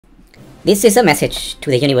This is a message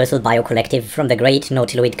to the Universal Biocollective from the Great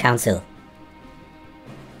Nautiloid Council.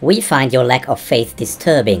 We find your lack of faith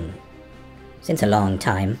disturbing, since a long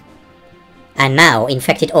time. And now,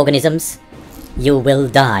 infected organisms, you will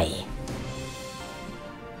die.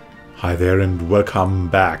 Hi there and welcome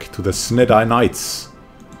back to the Snedi Knights.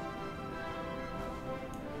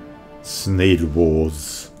 Snail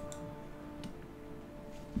Wars.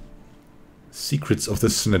 Secrets of the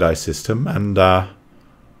Snedi system, and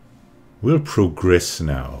we'll progress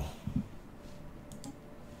now.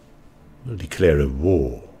 We'll declare a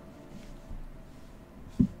war.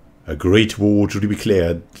 A great war to be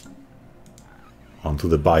declared onto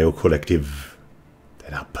the Biocollective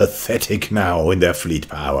that are pathetic now in their fleet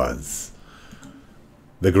powers.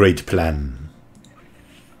 The great plan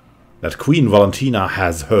that Queen Valentina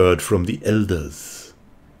has heard from the elders.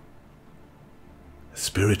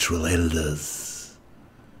 Spiritual elders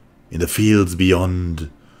in the fields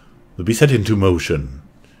beyond will be set into motion.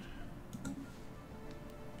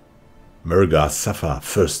 Murga, Safa,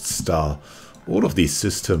 First Star, all of these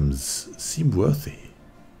systems seem worthy.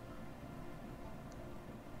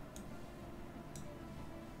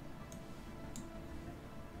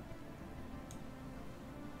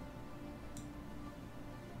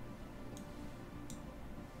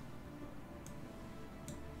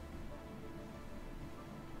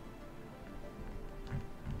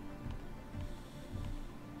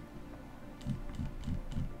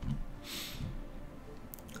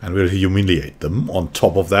 And we'll humiliate them. On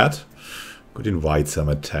top of that, could invite some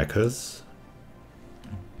attackers.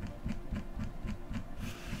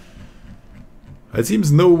 It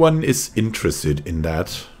seems no one is interested in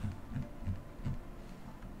that.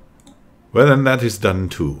 Well, then that is done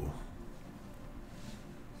too.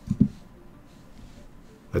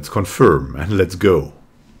 Let's confirm and let's go.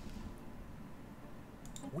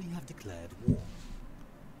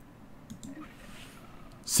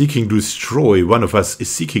 Seeking to destroy one of us is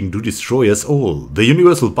seeking to destroy us all. The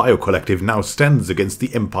Universal Biocollective now stands against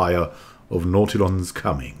the empire of Nautilon's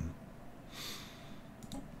coming.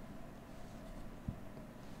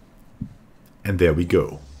 And there we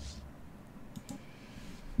go.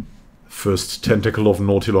 First tentacle of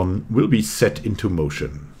Nautilon will be set into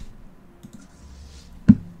motion.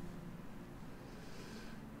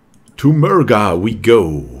 To Murga we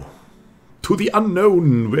go. To the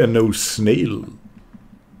unknown where no snail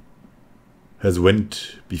has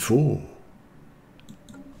went before.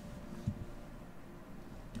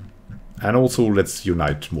 And also let's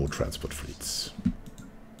unite more transport fleets.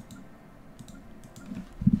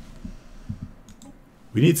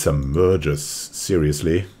 We need some mergers,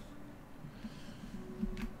 seriously.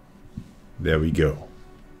 There we go.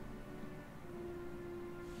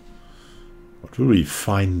 What will we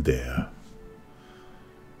find there?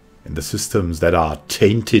 In the systems that are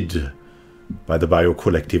tainted by the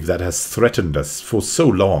Biocollective that has threatened us for so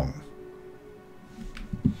long.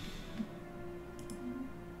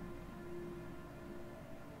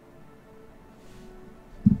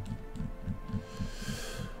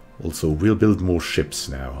 Also, we'll build more ships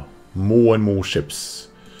now. More and more ships.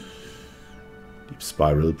 Deep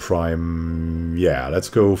Spiral Prime. Yeah, let's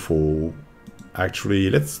go for... Actually,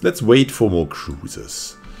 let's wait for more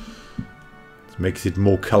cruisers. It makes it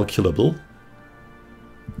more calculable.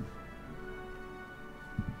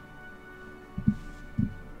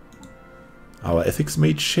 Our ethics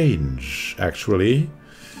may change, actually.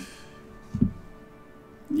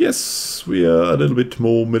 Yes, we are a little bit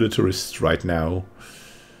more militarist right now.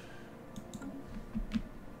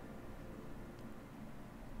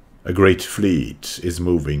 A great fleet is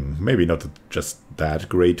moving. Maybe not just that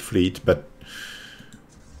great fleet, but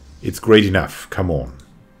it's great enough. Come on.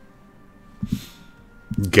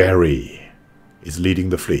 Gary is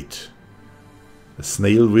leading the fleet. A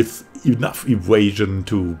snail with enough evasion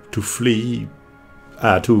to flee,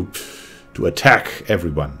 to attack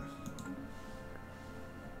everyone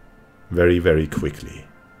very, very quickly.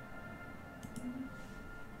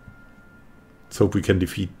 Let's hope we can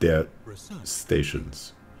defeat their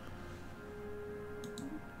stations.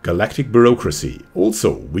 Galactic bureaucracy.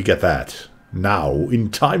 Also, we get that. Now,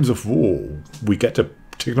 in times of war, we get a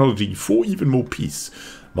technology for even more peace.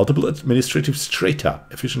 Multiple administrative strata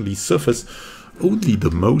efficiently surface only the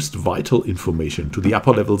most vital information to the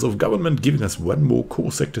upper levels of government, giving us one more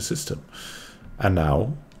core sector system. And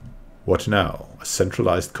now? What now? A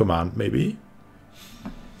centralized command, maybe?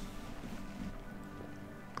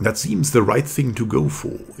 That seems the right thing to go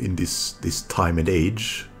for in this time and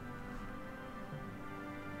age.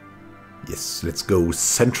 Yes, let's go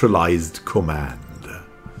centralized command.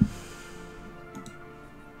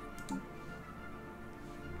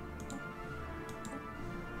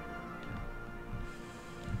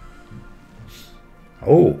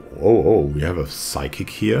 Oh, we have a psychic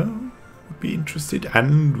here. Would be interested.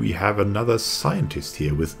 And we have another scientist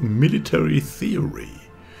here with military theory.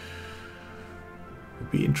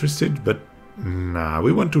 Would be interested, but nah,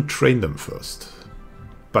 we want to train them first.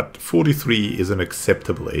 But 43 is an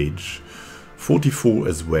acceptable age. 44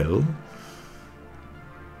 as well.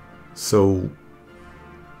 So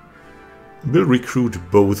we'll recruit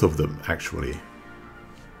both of them, actually.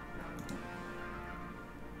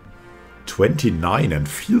 29 and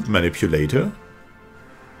field manipulator.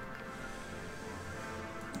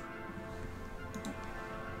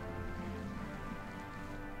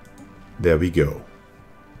 There we go.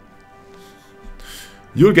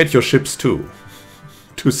 You'll get your ships too.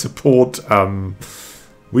 To support,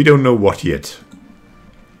 we don't know what yet.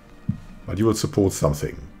 But you will support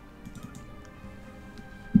something.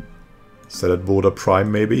 Set at border prime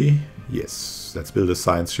maybe? Yes, let's build a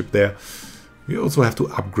science ship there. We also have to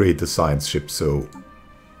upgrade the science ship, so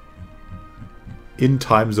in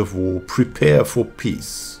times of war, prepare for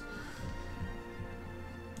peace.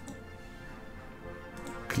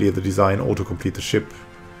 Clear the design, auto-complete the ship.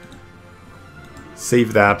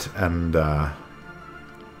 Save that and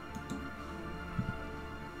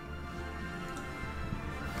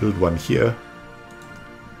build one here.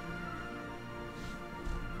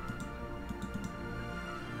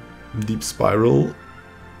 Deep Spiral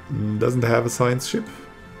doesn't have a science ship.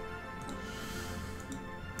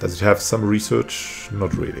 Does it have some research?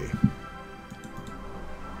 Not really.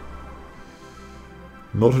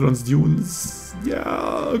 Nautilon's Dunes,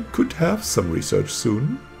 yeah, could have some research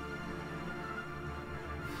soon.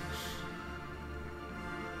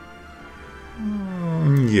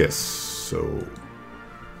 Yes, so...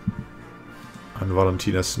 And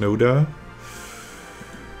Valentina Snowda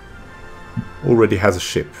already has a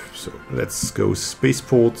ship, so let's go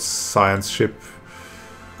spaceports, science ship,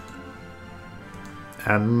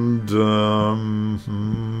 and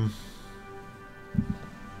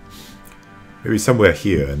maybe somewhere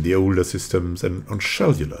here in the older systems and on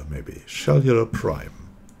Cellular, maybe Cellular Prime.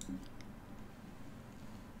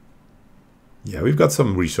 Yeah, we've got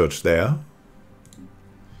some research there.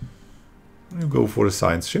 We'll go for a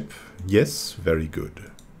science ship. Yes, very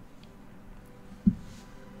good.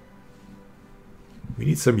 We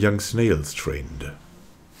need some young snails trained.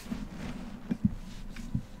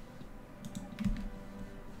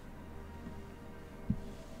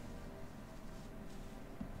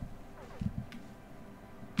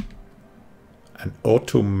 An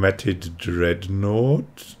automated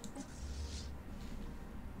dreadnought?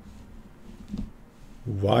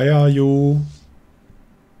 Why are you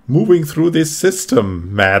moving through this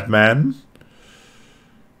system, madman?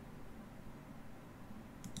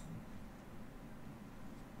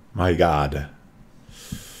 My god.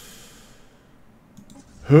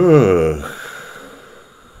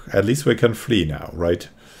 At least we can flee now, right?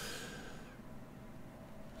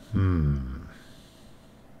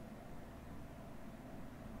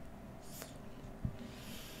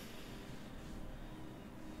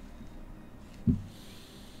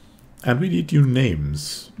 And we need new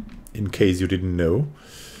names, in case you didn't know.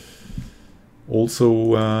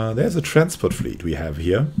 Also, there's a transport fleet we have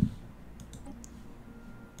here.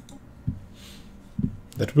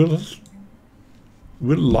 That will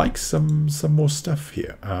like some more stuff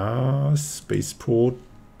here. Spaceport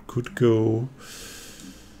could go.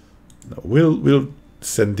 No, we'll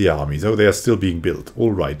send the armies. Oh, they are still being built.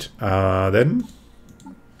 All right. Then,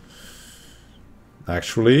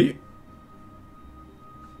 actually,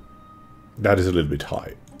 that is a little bit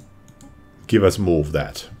high. Give us more of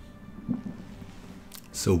that.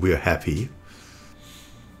 So we're happy.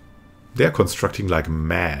 They're constructing like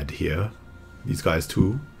mad here. These guys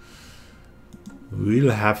too.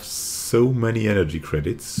 We'll have so many energy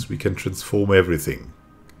credits. We can transform everything.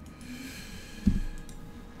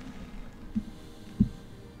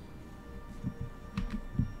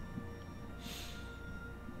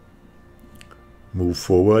 Move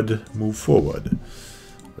forward, move forward.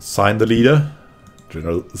 Assign the leader,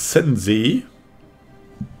 General Senzi.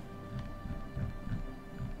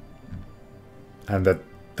 And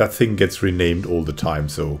that thing gets renamed all the time,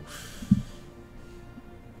 so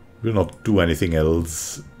we'll not do anything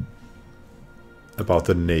else about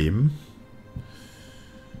the name.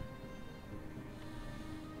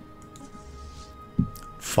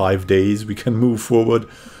 "5 days we can move forward."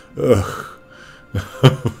 Ugh.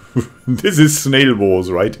 This is Snail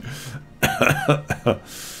Wars, right?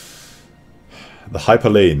 The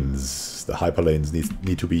hyperlanes. The hyperlanes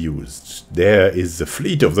need to be used. There is a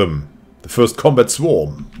fleet of them. The first combat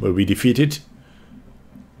swarm. Will we defeat it?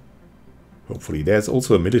 Hopefully. There's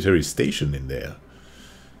also a military station in there.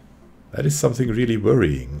 That is something really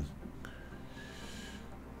worrying.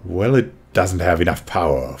 Well, it doesn't have enough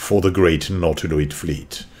power for the great Nautiloid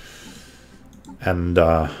fleet. And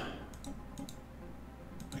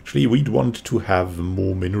actually, we'd want to have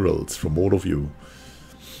more minerals from all of you.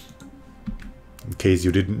 In case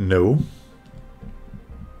you didn't know.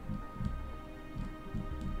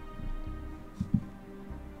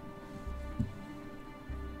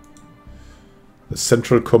 The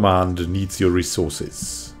Central Command needs your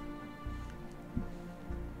resources.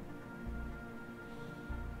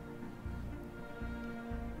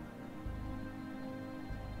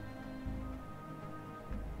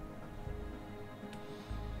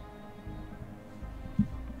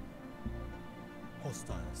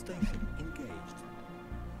 Hostile station engaged.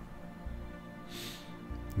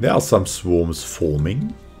 There are some swarms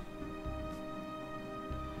forming.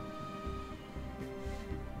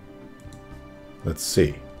 Let's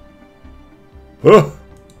see. Oh!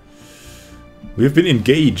 We have been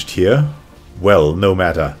engaged here. Well, no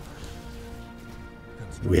matter.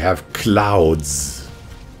 We have clouds.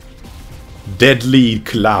 Deadly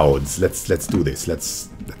clouds. Let's do this. Let's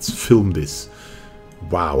film this.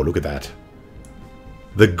 Wow, look at that.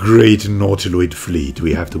 The great Nautiloid fleet.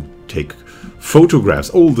 We have to take photographs.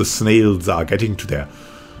 All the snails are getting to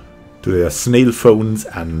their snail phones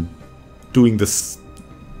and doing this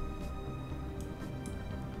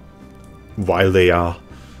while they are,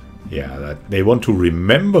 that they want to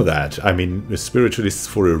remember that. I mean, the spiritualists,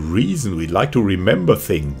 for a reason, we like to remember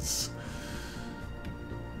things.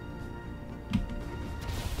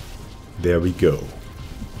 There we go.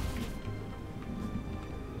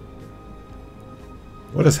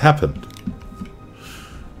 What has happened?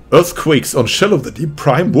 Earthquakes on Shell of the Deep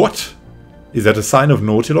Prime? What? Is that a sign of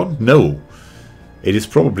Nautilon? No. It is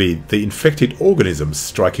probably the infected organisms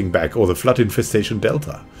striking back, or the flood infestation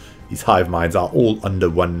delta. These hive minds are all under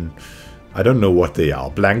one, I don't know what they are,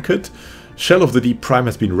 blanket. Shell of the Deep Prime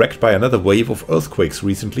has been wrecked by another wave of earthquakes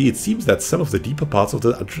recently. It seems that some of the deeper parts of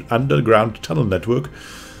the underground tunnel network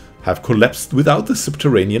have collapsed without the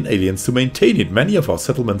subterranean aliens to maintain it. Many of our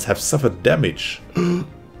settlements have suffered damage.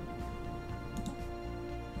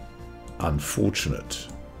 Unfortunate.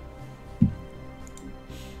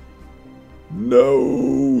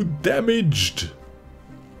 No! Damaged!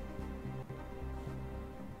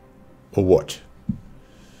 Or what?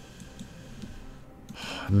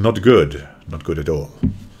 Not good. Not good at all.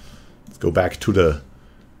 Let's go back to the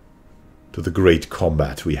great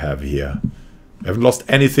combat we have here. We haven't lost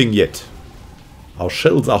anything yet. Our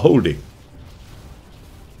shells are holding.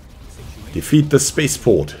 Defeat the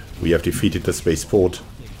spaceport. We have defeated the spaceport.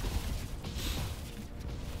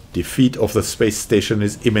 Defeat of the space station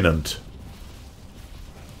is imminent.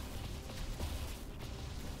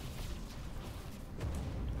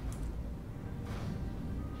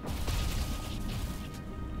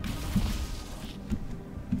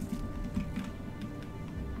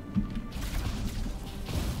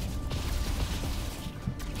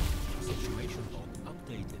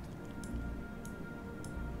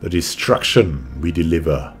 The destruction we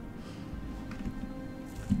deliver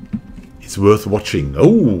is worth watching.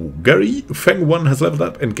 Oh, Gary Feng 1 has leveled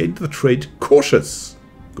up and gained the trait Cautious.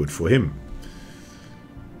 Good for him.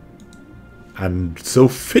 And so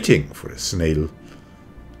fitting for a snail.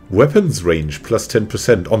 Weapons range plus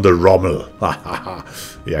 10% on the Rommel.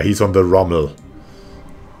 Yeah, he's on the Rommel.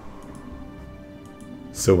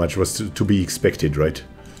 So much was to be expected, right?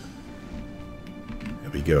 There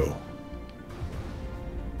we go.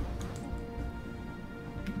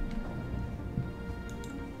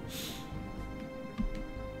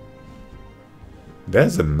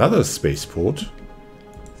 There's another spaceport.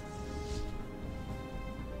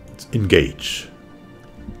 Let's engage.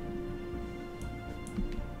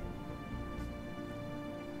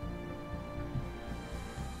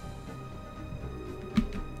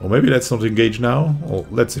 Or maybe let's not engage now. Or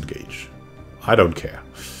let's engage. I don't care.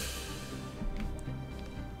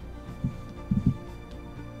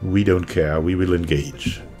 We don't care. We will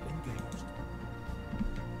engage.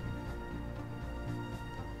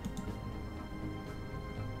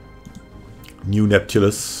 New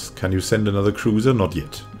Neptulus. Can you send another cruiser? Not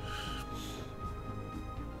yet.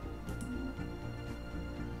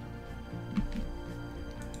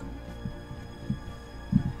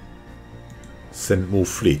 Send more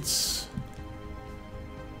fleets.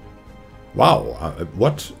 Wow.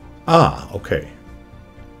 What? Ah, okay.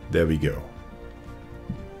 There we go.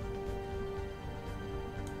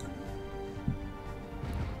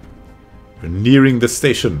 We're nearing the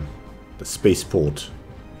station. The spaceport.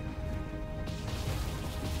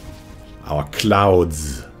 Our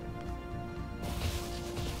clouds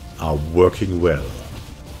are working well.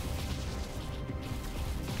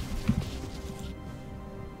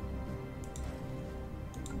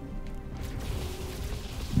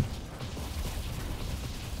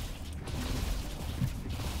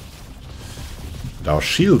 And our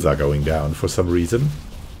shields are going down for some reason.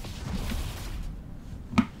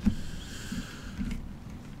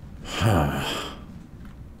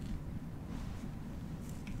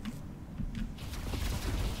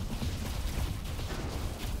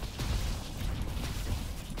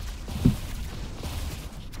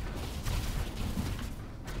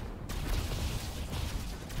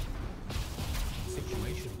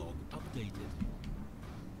 Situation log updated.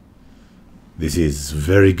 This is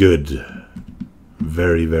very good.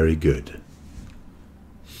 Very, very good.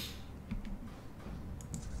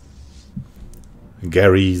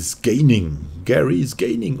 Gary's gaining. Gary's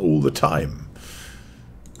gaining all the time.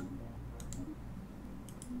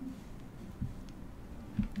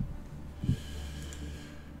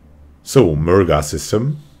 So, Murga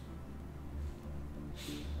system.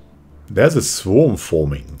 There's a swarm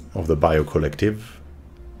forming of the biocollective.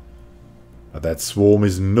 But that swarm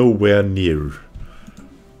is nowhere near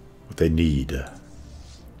what they need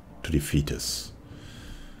to defeat us.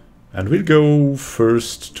 And we'll go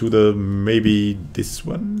first to the, maybe this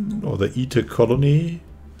one, or the Eater colony.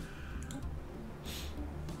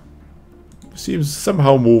 Seems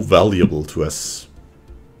somehow more valuable to us.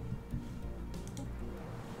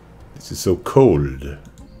 This is so cold.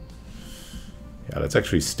 Yeah, let's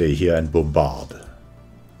actually stay here and bombard.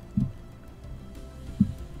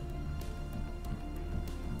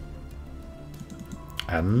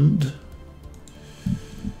 And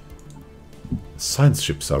science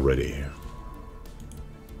ships are ready.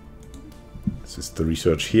 This is the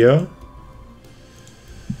research here.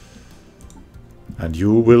 And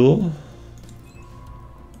you will...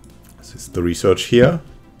 This is the research here.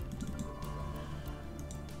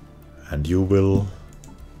 And you will...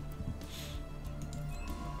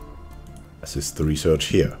 assist the research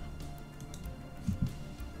here.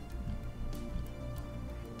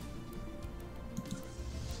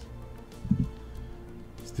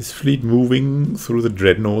 Is this fleet moving through the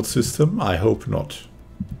Dreadnought system? I hope not.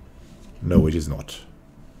 No, it is not.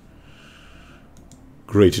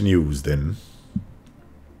 Great news, then.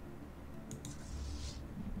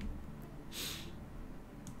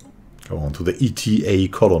 Go on to the ETA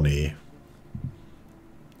colony.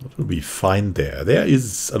 What will we find there? There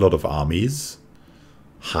is a lot of armies.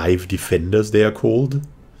 Hive defenders, they are called.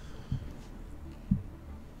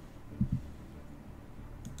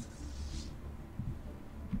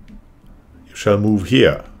 You shall move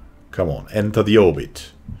here. Come on, enter the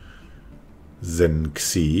orbit.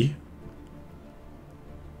 Zenxi.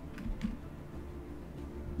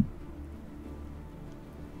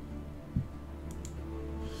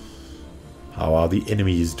 How are the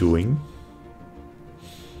enemies doing?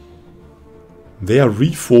 They are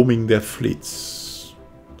reforming their fleets.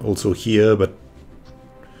 Also here, but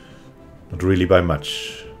not really by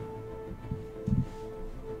much.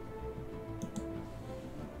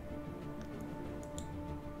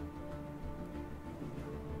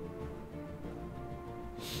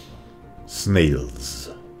 Snails.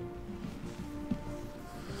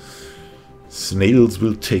 Snails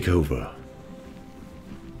will take over.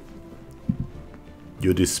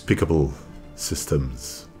 Your despicable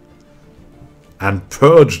systems. And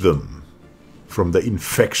purge them from the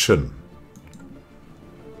infection.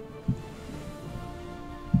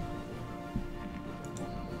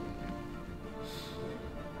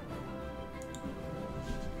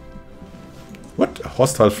 What? A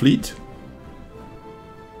hostile fleet?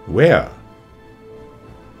 Where?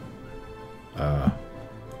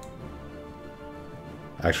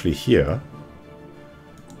 Actually here.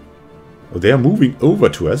 Oh, they are moving over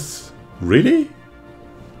to us? Really?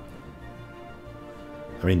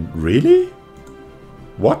 I mean, really?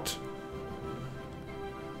 What?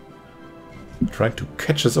 Trying to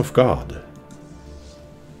catch us off guard.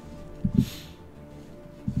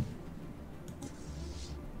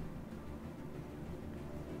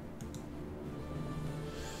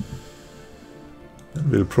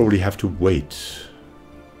 And we'll probably have to wait.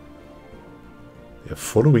 They're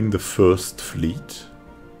following the first fleet.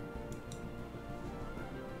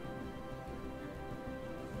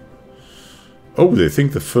 Oh, they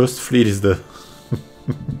think the first fleet is the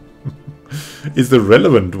is the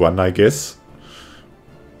relevant one, I guess.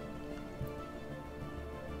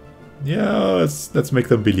 Yeah, let's make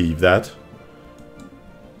them believe that.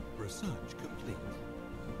 Research complete.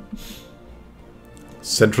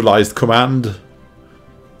 Centralized command.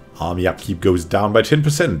 Army upkeep goes down by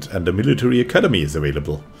 10% and a military academy is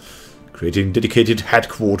available. Creating dedicated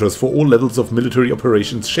headquarters for all levels of military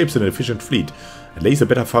operations shapes an efficient fleet and lays a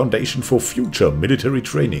better foundation for future military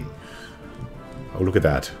training. Oh, look at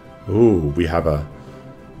that. Oh, we have a...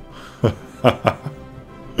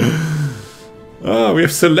 Ah, we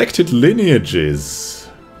have selected lineages.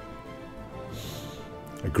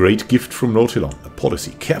 A great gift from Nautilon. A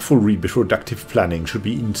policy. Careful reproductive planning should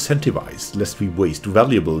be incentivized, lest we waste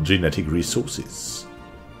valuable genetic resources.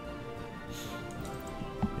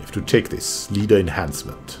 You have to take this. Leader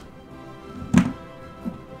enhancement.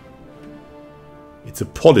 It's a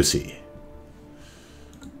policy.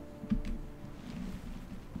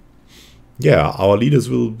 Yeah, our leaders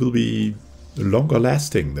will be longer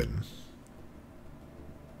lasting then.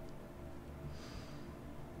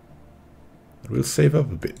 We'll save up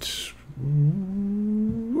a bit.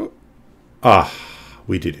 Ah,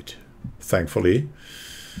 we did it. Thankfully.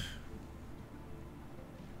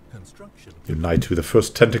 Construction. Unite with the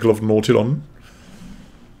first tentacle of Nautilon.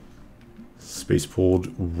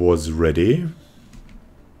 Spaceport was ready. We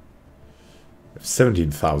have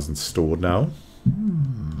 17,000 stored now.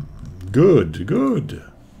 Good, good.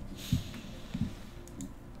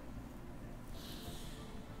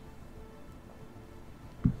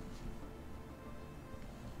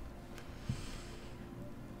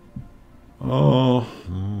 Oh,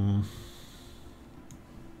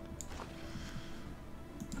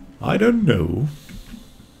 I don't know.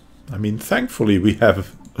 I mean, thankfully we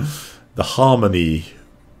have the harmony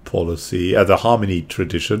policy, the harmony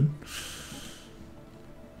tradition.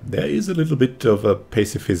 There is a little bit of a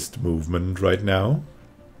pacifist movement right now.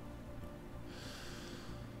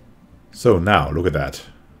 So now, look at that.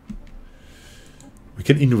 We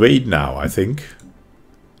can invade now, I think.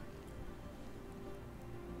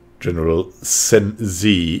 General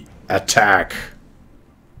Snedi, attack!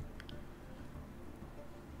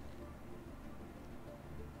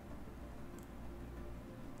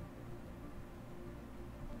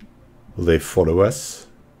 Will they follow us?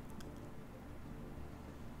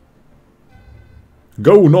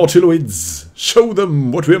 Go, Nautiloids! Show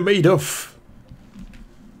them what we're made of!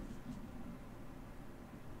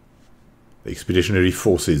 The expeditionary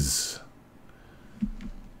forces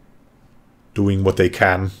doing what they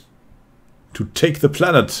can to take the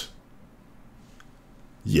planet.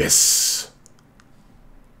 Yes!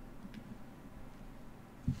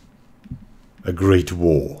 A great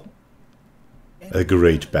war. A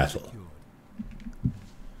great battle.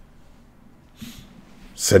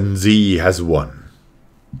 Snedi has won.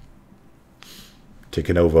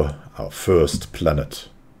 Taken over our first planet.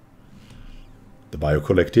 The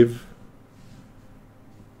Biocollective.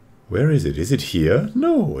 Where is it? Is it here?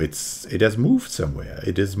 No, it has moved somewhere.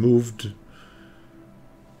 It has moved.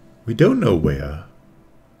 We don't know where.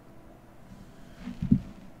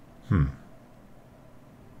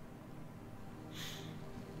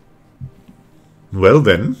 Well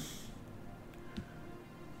then.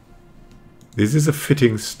 This is a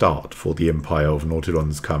fitting start for the Empire of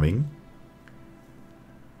Nautilon's coming.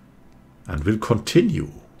 And will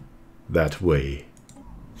continue that way.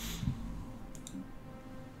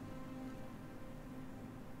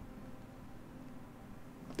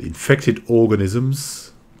 The infected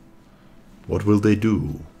organisms, what will they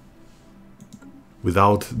do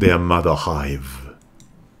without their mother hive?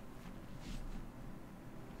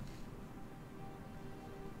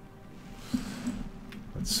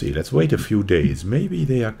 Let's see, let's wait a few days. Maybe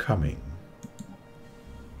they are coming.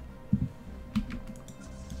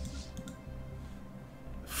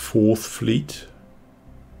 Fourth Fleet?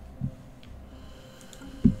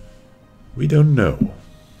 We don't know.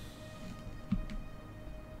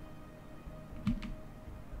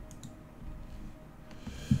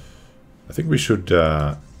 I think we should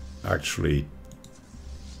actually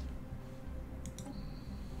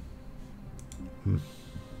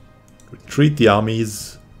retreat the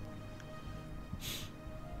armies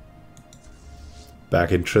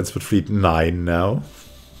back in Transport Fleet 9 now.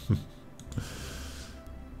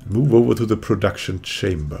 Move over to the production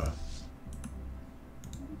chamber.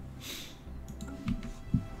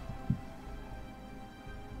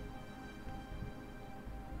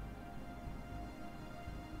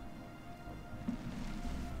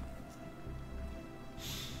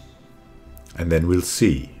 And then we'll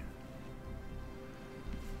see.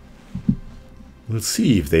 We'll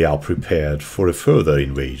see if they are prepared for a further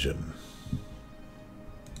invasion.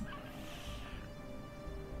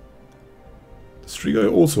 The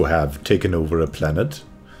Strigoi also have taken over a planet,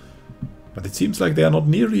 but it seems like they are not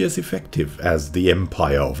nearly as effective as the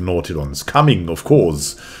Empire of Nautilon's, coming, of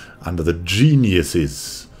course, under the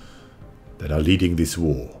geniuses that are leading this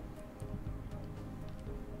war.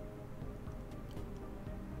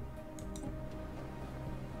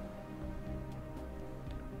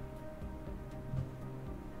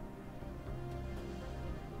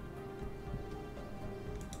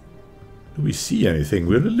 Do we see anything?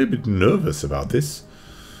 We're a little bit nervous about this.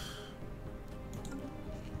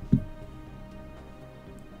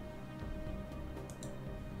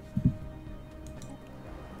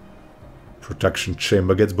 production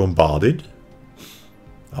chamber gets bombarded.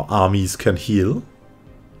 Our armies can heal.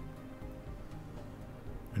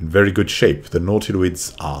 In very good shape. The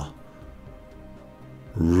Nautiloids are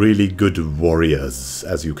really good warriors,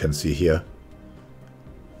 as you can see here.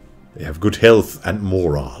 They have good health and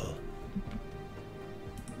morale.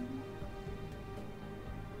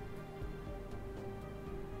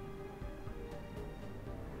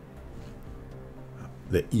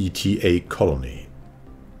 The ETA colony.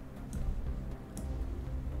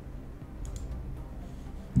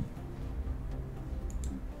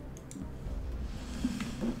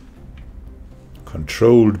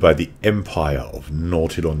 Controlled by the Empire of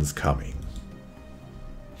Nautilon's coming.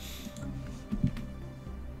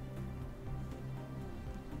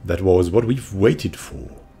 That was what we've waited for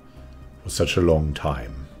such a long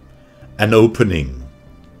time. An opening.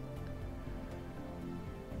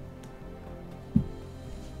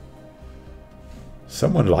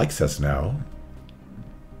 Someone likes us now.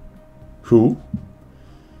 Who?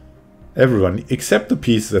 Everyone except the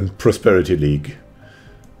Peace and Prosperity League.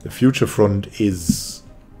 The Future Front is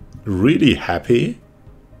really happy.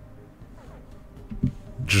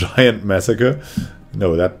 Giant Massacre.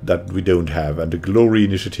 No, that we don't have. And the Glory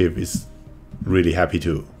Initiative is really happy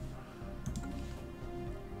too.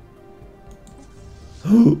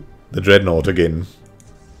 The Dreadnought again.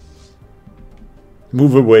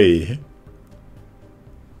 Move away.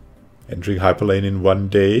 Entering Hyperlane in 1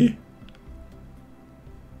 day.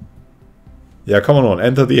 Yeah, come on,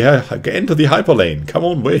 enter the Hyperlane. Come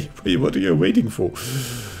on, wait, what are you waiting for?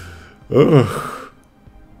 Ugh.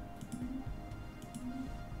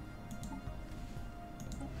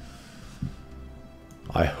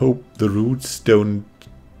 I hope the roots don't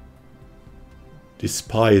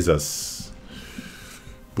despise us.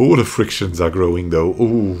 Border frictions are growing though.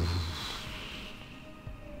 Ooh.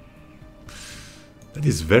 That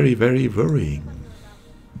is very, very worrying.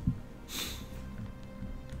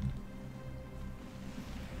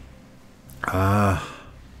 Ah.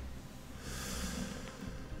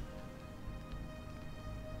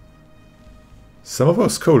 Some of our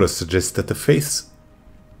scholars suggest that the Faith's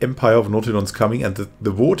Empire of Nautilon's coming and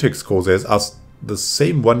the Vortex Corsairs are the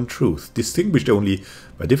same one truth, distinguished only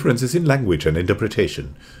by differences in language and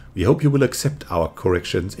interpretation. We hope you will accept our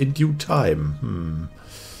corrections in due time.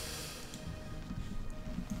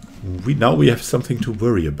 Now we have something to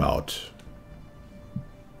worry about.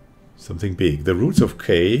 Something big. The roots of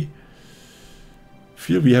K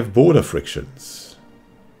feel we have border frictions.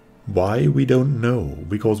 Why? We don't know.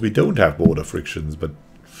 Because we don't have border frictions, but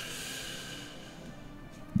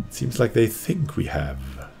it seems like they think we have.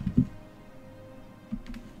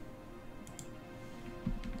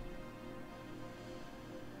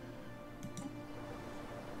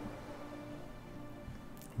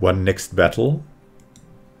 One next battle.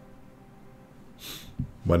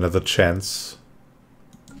 One other chance.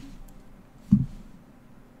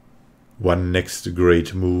 One next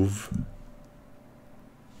great move.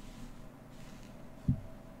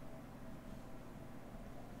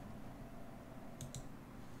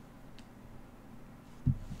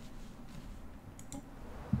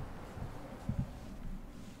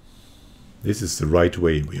 This is the right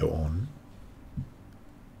way we are on.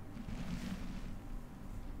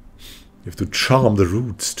 You have to charm the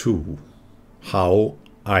roots too. How?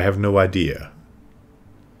 I have no idea.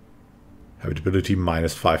 Habitability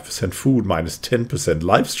minus 5%, food minus 10%.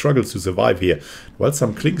 Life struggles to survive here. While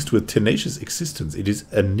some clings to a tenacious existence, it is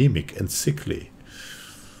anemic and sickly.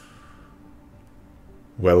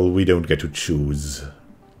 Well, we don't get to choose.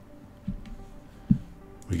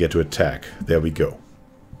 We get to attack. There we go.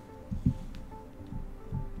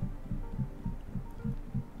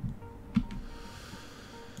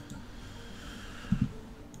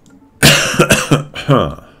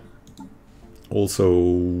 Also,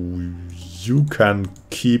 you can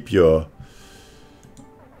keep your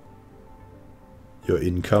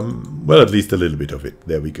income. Well, at least a little bit of it.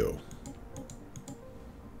 There we go.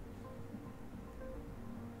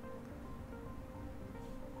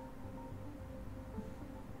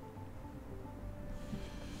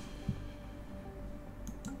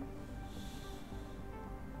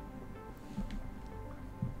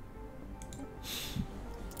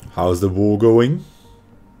 How's the war going?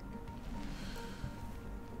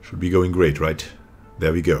 Should be going great, right?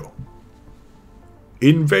 There we go.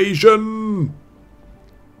 Invasion!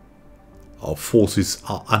 Our forces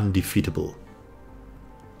are undefeatable.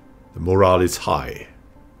 The morale is high.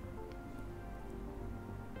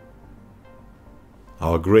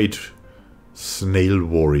 Our great snail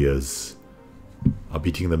warriors are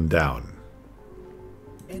beating them down.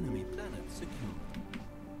 Enemy planet secure.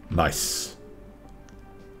 Nice.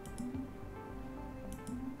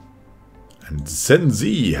 And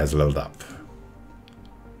Senzi has leveled up.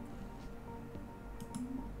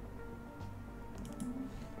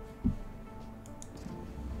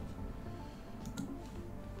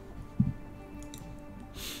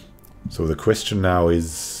 So the question now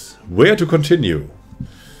is where to continue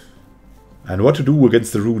and what to do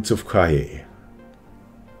against the roots of Kae.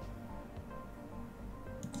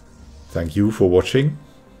 Thank you for watching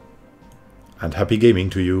and happy gaming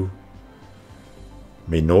to you.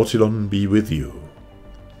 May Nautilon be with you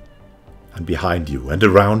and behind you and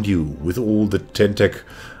around you with all the tentac.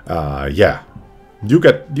 Yeah, you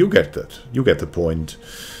get that. You get the point.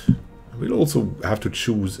 We'll also have to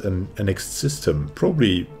choose a next system,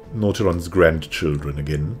 probably Nautilon's grandchildren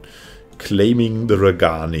again, claiming the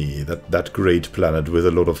Regani, that great planet with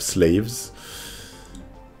a lot of slaves.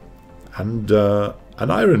 And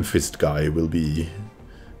an Iron Fist guy will be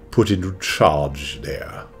put into charge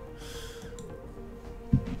there.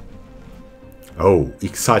 Oh,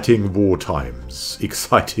 exciting war times,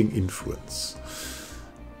 exciting influence.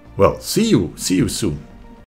 Well, see you soon.